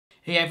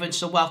Hey everyone,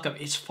 so welcome.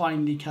 It's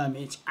finally come.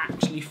 It's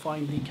actually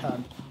finally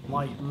come.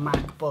 My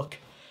MacBook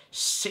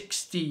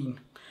 16.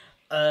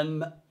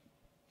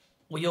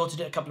 We ordered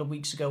it a couple of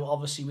weeks ago.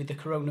 Obviously, with the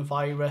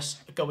coronavirus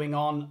going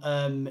on,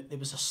 there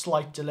was a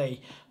slight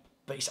delay,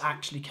 but it's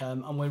actually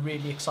come, and we're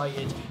really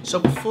excited. So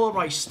before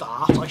I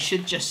start, I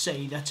should just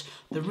say that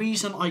the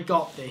reason I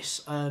got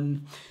this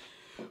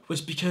was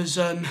because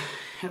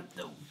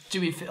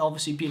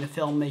obviously being a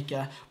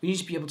filmmaker, we need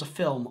to be able to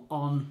film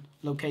on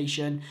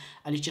location,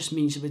 and it just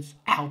means it would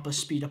help us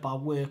speed up our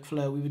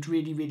workflow. It would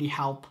really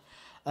help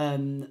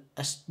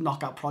us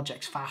knock out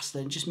projects faster.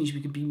 It just means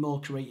we can be more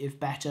creative,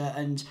 better.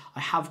 And I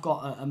have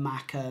got a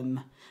Mac,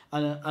 an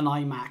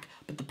iMac,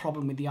 but the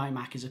problem with the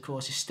iMac is, of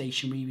course, it's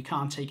stationary. We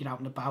can't take it out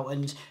and about,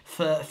 and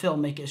for a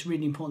filmmaker, it's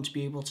really important to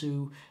be able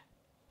to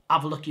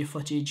have a look at your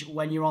footage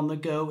when you're on the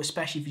go,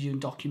 especially if you're doing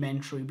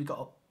documentary. We've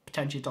got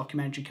potentially a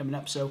documentary coming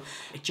up, so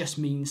it just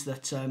means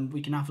that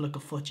we can have a look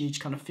at footage,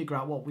 kind of figure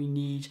out what we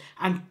need,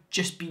 and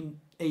just be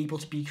able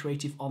to be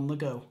creative on the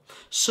go.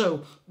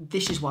 So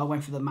this is why I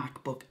went for the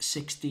MacBook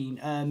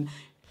 16.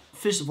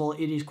 First of all,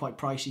 it is quite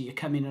pricey. It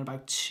came in at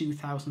about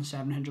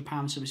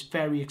 £2,700, so it's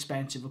very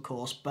expensive, of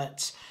course,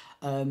 but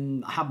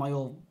I have my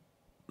old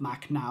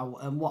Mac now,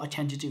 and what I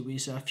tend to do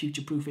is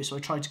future-proof it, so I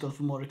try to go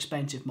for more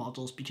expensive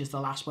models, because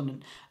the last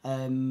one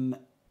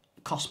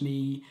cost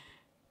me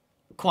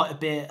quite a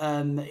bit.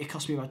 It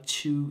cost me about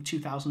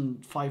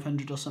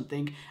 $2,500 or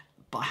something,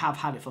 but I have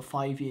had it for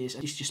 5 years.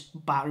 It's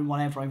just battering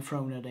whenever I'm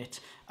thrown at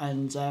it.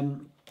 And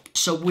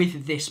so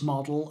with this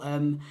model,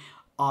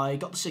 I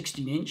got the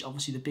 16-inch,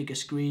 obviously the bigger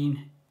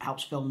screen,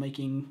 helps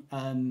filmmaking.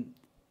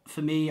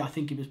 For me, I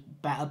think it was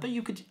better, but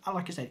you could,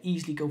 like I said,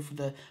 easily go for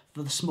the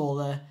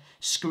smaller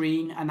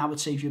screen, and that would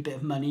save you a bit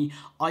of money.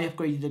 I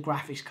upgraded the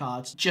graphics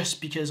cards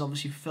just because,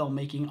 obviously, for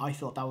filmmaking, I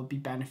thought that would be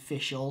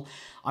beneficial.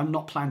 I'm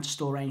not planning to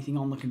store anything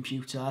on the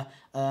computer.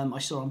 I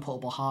store on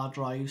portable hard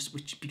drives,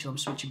 because I'm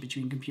switching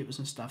between computers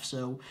and stuff.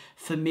 So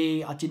for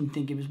me, I didn't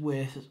think it was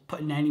worth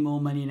putting any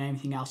more money in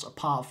anything else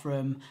apart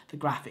from the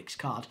graphics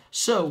card.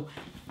 So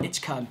it's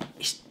come.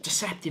 It's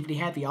deceptively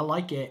heavy. I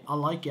like it. I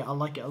like it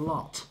a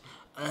lot.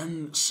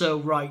 So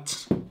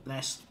right,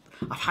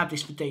 I've had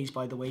this for days,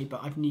 by the way,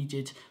 but I've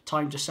needed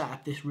time to set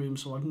up this room,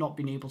 so I've not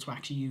been able to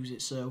actually use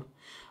it. So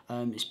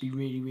it's been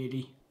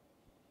really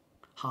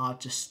hard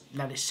to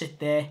let it sit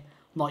there,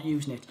 not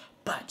using it.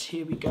 But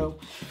here we go.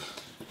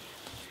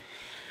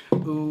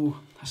 Ooh,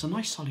 that's a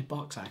nice solid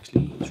box,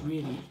 actually. It's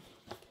really,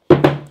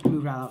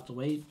 move that out of the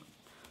way.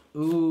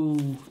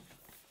 Ooh,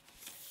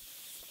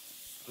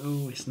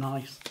 it's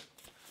nice.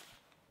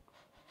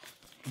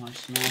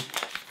 Nice smell.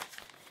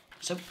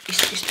 So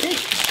it's big.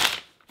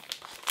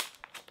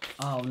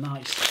 Oh,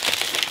 nice.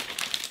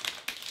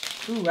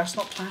 Ooh, that's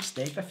not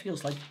plastic. That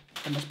feels like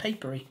almost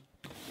papery.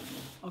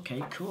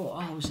 Okay, cool.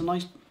 Oh, it's a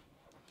nice.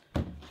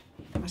 As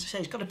I say,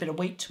 it's got a bit of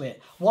weight to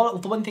it.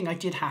 The one thing I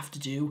did have to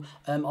do,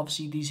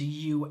 obviously these are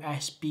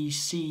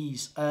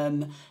USB-Cs,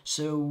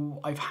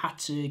 so I've had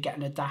to get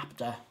an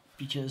adapter,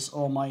 because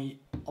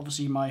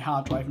obviously my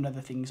hard drive and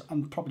other things,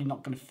 I'm probably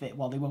not going to fit.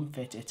 Well, they won't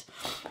fit it.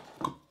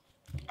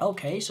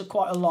 Okay, so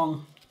quite a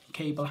long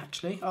cable,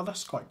 actually. Oh,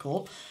 that's quite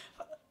cool.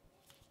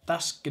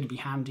 That's going to be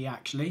handy,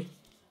 actually.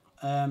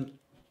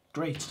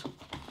 Great.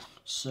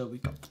 So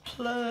we've got the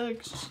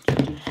plugs.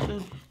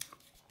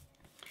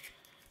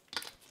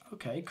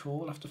 Okay, cool.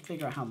 We'll have to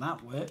figure out how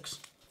that works.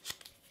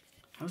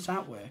 How does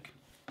that work?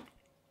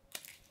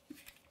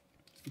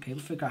 Okay, we'll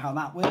figure out how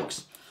that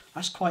works.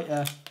 That's quite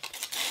a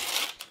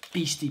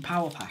beastly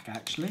power pack,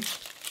 actually.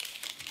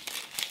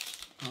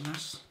 Oh,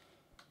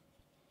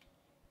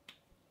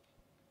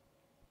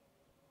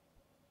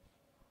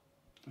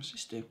 what's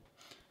this do?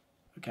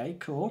 Okay,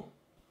 cool.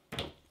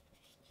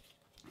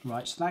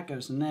 Right, so that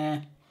goes in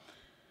there.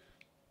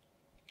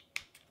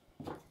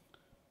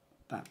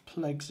 That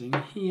plugs in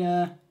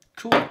here.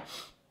 Cool.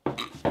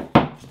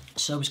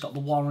 So it's got the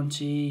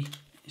warranty.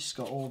 It's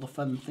got all the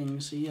fun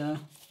things here.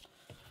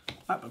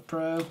 MacBook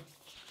Pro.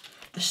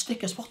 The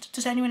stickers. What,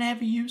 does anyone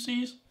ever use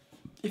these?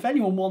 If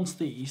anyone wants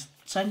these,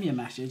 send me a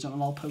message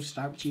and I'll post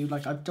it out to you.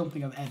 Like, I don't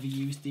think I've ever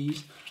used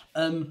these.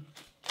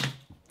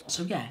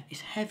 So yeah,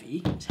 it's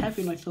heavy. It's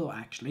heavier than I thought,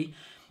 actually.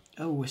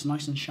 Oh, it's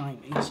nice and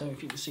shiny. So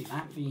if you can see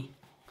that, the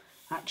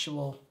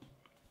actual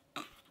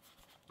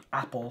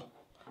Apple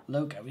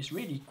logo is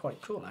really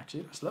quite cool,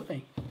 actually. That's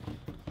lovely.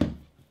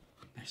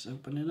 Let's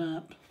open it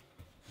up.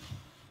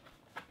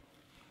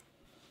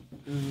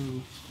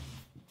 Ooh.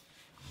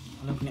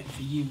 I'll open it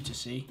for you to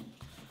see.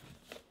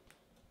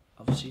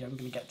 Obviously, I'm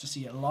going to get to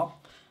see it a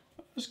lot.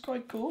 It's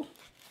quite cool.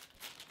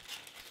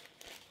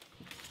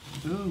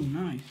 Ooh,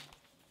 nice.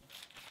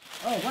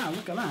 Oh wow,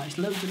 look at that, it's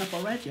loading up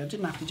already. I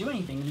didn't have to do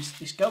anything,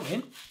 it's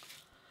going.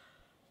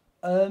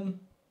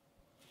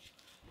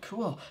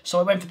 Cool.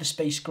 So I went for the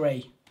space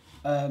grey.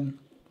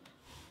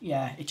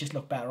 Yeah, it just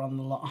looked better on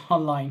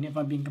online, if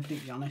I'm being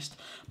completely honest.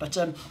 But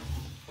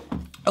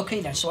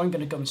okay then, so I'm going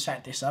to go and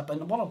set this up,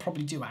 and what I'll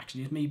probably do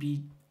actually is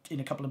maybe in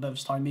a couple of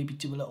months' time, maybe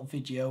do a little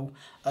video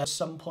at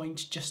some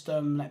point, just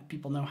let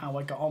people know how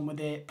I got on with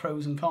it,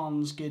 pros and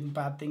cons, good and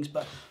bad things.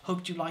 But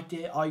hope you liked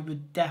it. I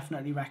would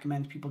definitely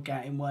recommend people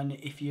getting one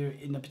if you're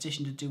in the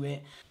position to do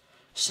it.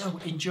 So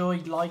enjoy,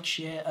 like,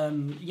 share,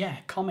 yeah,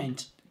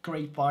 comment.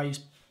 Great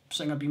buys,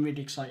 something I've been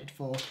really excited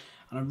for,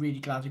 and I'm really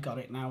glad I got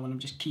it now, and I'm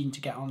just keen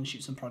to get on and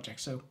shoot some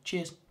projects. So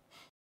cheers.